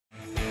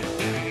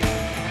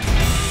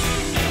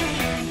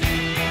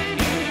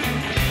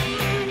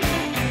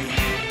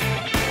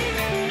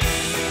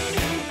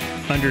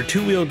Under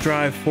two-wheel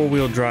drive,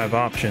 four-wheel drive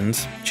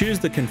options, choose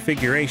the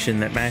configuration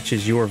that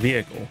matches your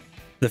vehicle.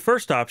 The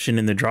first option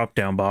in the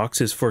drop-down box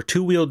is for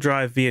two-wheel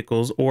drive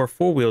vehicles or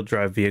four-wheel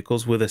drive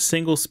vehicles with a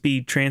single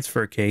speed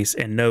transfer case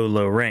and no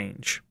low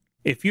range.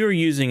 If you are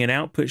using an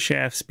output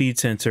shaft speed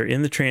sensor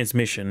in the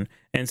transmission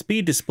and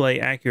speed display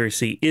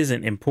accuracy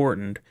isn't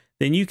important,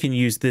 then you can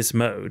use this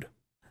mode.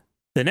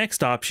 The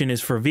next option is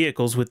for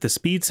vehicles with the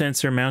speed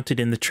sensor mounted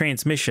in the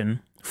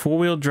transmission,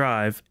 four-wheel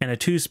drive, and a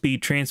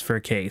two-speed transfer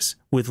case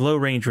with low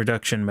range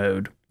reduction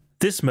mode.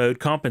 This mode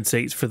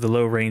compensates for the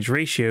low range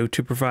ratio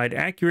to provide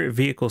accurate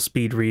vehicle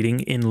speed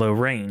reading in low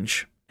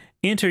range.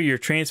 Enter your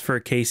transfer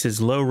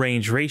case's low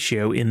range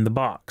ratio in the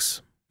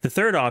box. The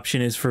third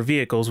option is for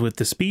vehicles with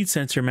the speed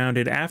sensor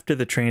mounted after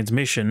the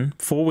transmission,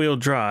 four-wheel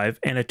drive,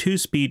 and a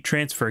two-speed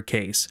transfer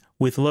case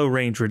with low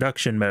range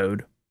reduction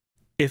mode.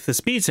 If the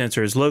speed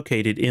sensor is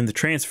located in the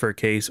transfer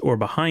case or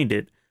behind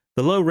it,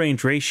 the low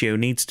range ratio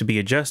needs to be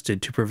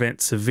adjusted to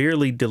prevent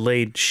severely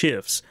delayed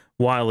shifts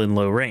while in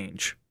low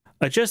range.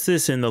 Adjust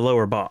this in the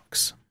lower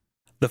box.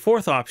 The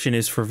fourth option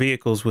is for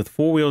vehicles with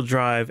four-wheel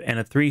drive and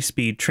a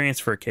three-speed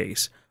transfer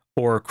case,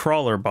 or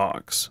crawler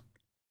box.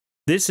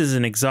 This is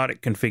an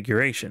exotic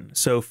configuration,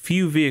 so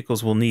few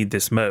vehicles will need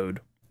this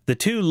mode. The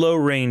two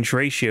low-range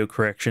ratio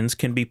corrections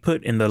can be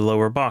put in the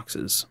lower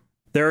boxes.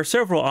 There are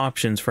several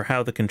options for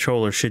how the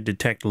controller should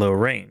detect low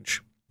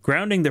range.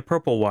 Grounding the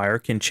purple wire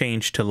can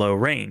change to low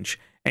range,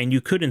 and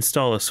you could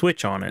install a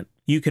switch on it.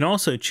 You can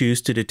also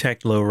choose to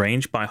detect low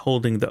range by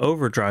holding the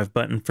overdrive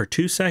button for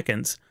 2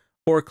 seconds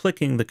or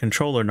clicking the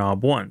controller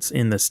knob once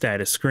in the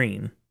status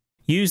screen.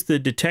 Use the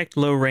Detect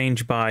Low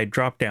Range by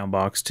drop-down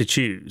box to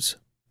choose.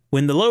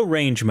 When the low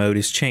range mode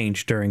is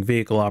changed during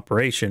vehicle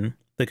operation,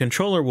 the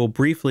controller will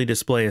briefly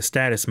display a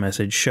status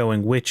message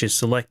showing which is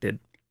selected,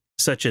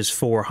 such as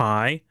 4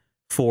 high,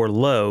 4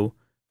 low,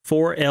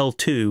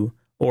 4L2,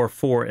 or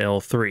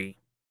 4L3.